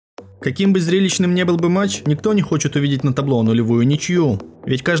Каким бы зрелищным не был бы матч, никто не хочет увидеть на табло нулевую ничью.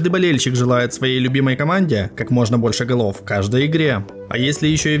 Ведь каждый болельщик желает своей любимой команде как можно больше голов в каждой игре. А если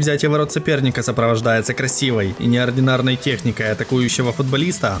еще и взятие ворот соперника сопровождается красивой и неординарной техникой атакующего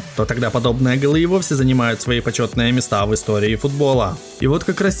футболиста, то тогда подобные голы и вовсе занимают свои почетные места в истории футбола. И вот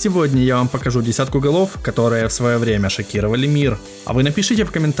как раз сегодня я вам покажу десятку голов, которые в свое время шокировали мир. А вы напишите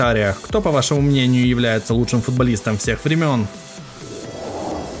в комментариях, кто, по вашему мнению, является лучшим футболистом всех времен.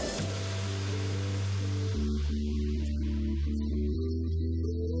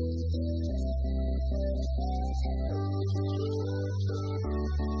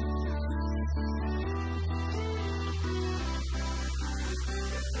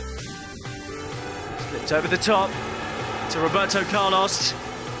 It's over the top to Roberto Carlos.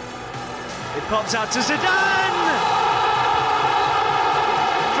 It pops out to Zidane!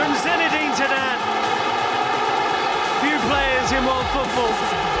 From Zinedine Zidane. Few players in world football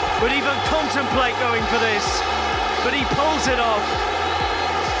would even contemplate going for this, but he pulls it off.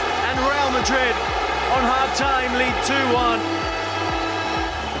 And Real Madrid on half-time lead 2-1.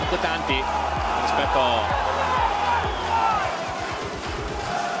 Tanti rispetto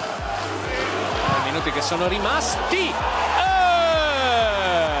minuti che sono rimasti.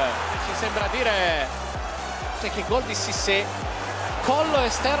 Ci sembra dire che gol di Cissé, collo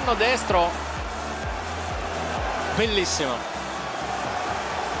esterno destro, bellissimo,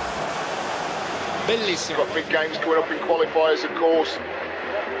 bellissimo. Got big games coming up in qualifiers, of course,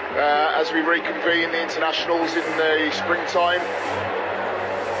 as we reconvene the internationals in the springtime.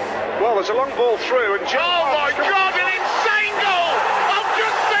 Well, there's a long ball through, and oh my God, an insane goal! I've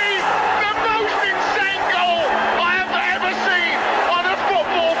just seen the most insane goal I have ever seen on a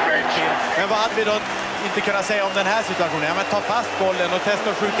football pitch. Men vad hade vi då inte kunnat säga om den här situationen? Ja, men ta fast bollen och testa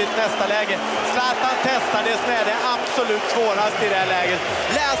att skjuta i nästa läge. Zlatan testar det som är det absolut svåraste i det här läget.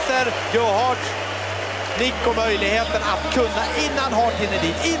 Läser Johart nick och möjligheten att kunna, innan Hart hinner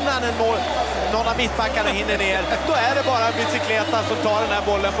dit, innan någon av mittbackarna hinner ner, då är det bara Bicykleta som tar den här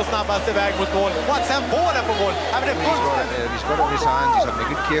bollen på snabbaste väg mot mål. Och att sen få den på mål, ja, men det är fullständigt. He's got it in his hands, he's having a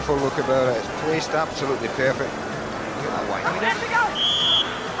good careful look about it. It's placed absolutely perfect.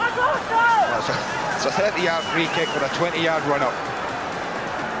 It's a 30-yard free kick with a 20-yard run-up.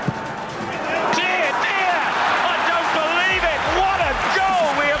 Dear, I don't believe it. What a goal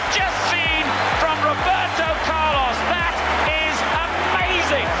we have just seen from Roberto Carlos. That is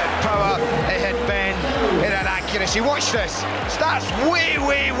amazing. Power, it had bend, it had accuracy. Watch this. Starts way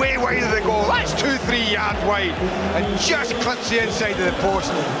wide of the goal. That's 2-3 yards wide and just clips the inside of the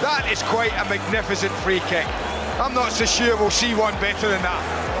post. That is quite a magnificent free kick. I'm not so sure we'll see one better than that.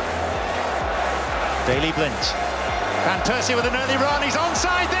 Daley Blind. Van Persie with an early run. He's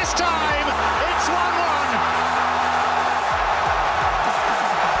onside this time. It's 1-1.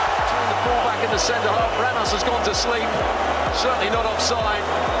 The fullback in the centre half. Ramos has gone to sleep. Certainly not offside.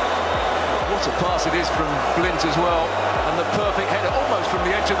 What a pass it is from Blint as well. And the perfect header almost from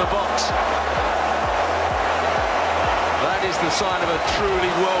the edge of the box. That is the sign of a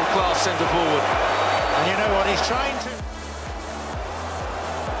truly world-class centre forward. And you know what he's trying to...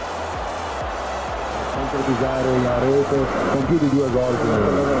 la rete con più di 2 gol.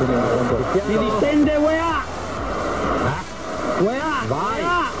 Si distende UEA. Vai.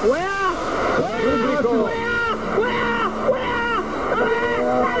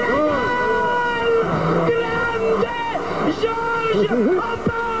 Grande George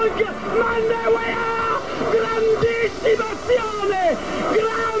Aubameyang, manda UEA. Grandissima azione.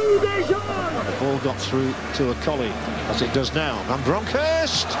 Grande George. The ball got through to a colleague, as it does now. Van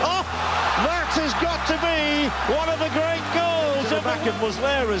Bronckhorst. Oh! That has got to be one of the great goals. To the back of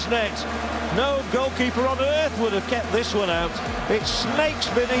Muslera's net. No goalkeeper on earth would have kept this one out. It snakes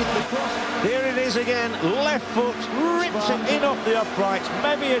beneath the cross. Here it is again. Left foot rips it in off the upright.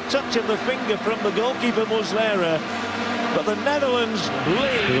 Maybe a touch of the finger from the goalkeeper Muslera. But the Netherlands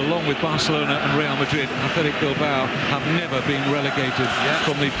lead. Along with Barcelona and Real Madrid, Athletic Bilbao have never been relegated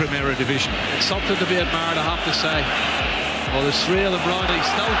from the Primera Division. It's something to be admired, I have to say. Well, there's three of them round. He's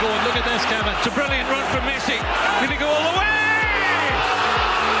still going. Look at this, Kevin. It's a brilliant run from Messi. Did he go all the way?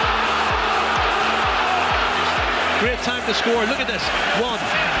 Great time to score. Look at this. 1,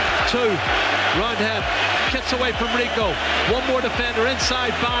 2, round head. Kicks away from Rico. One more defender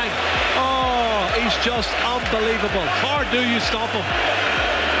inside. Bang. Oh, he's just unbelievable. How do you stop him?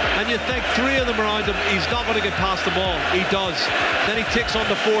 And you think 3 of them around him, he's not going to get past the ball. He does. Then he takes on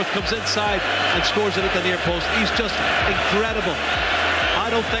the 4th, comes inside and scores it at the near post. He's just incredible.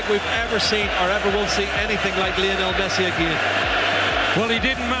 I don't think we've ever seen or ever will see anything like Lionel Messi again. Well, he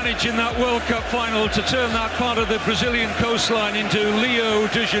didn't manage in that World Cup final to turn that part of the Brazilian coastline into Rio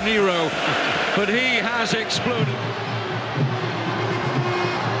de Janeiro, but he has exploded.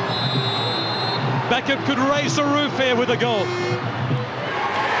 Beckham could raise the roof here with a goal.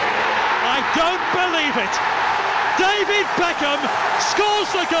 I don't believe it. David Beckham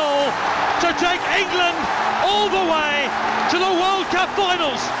scores the goal to take England all the way to the World Cup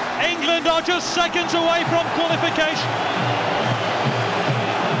finals. England are just seconds away from qualification.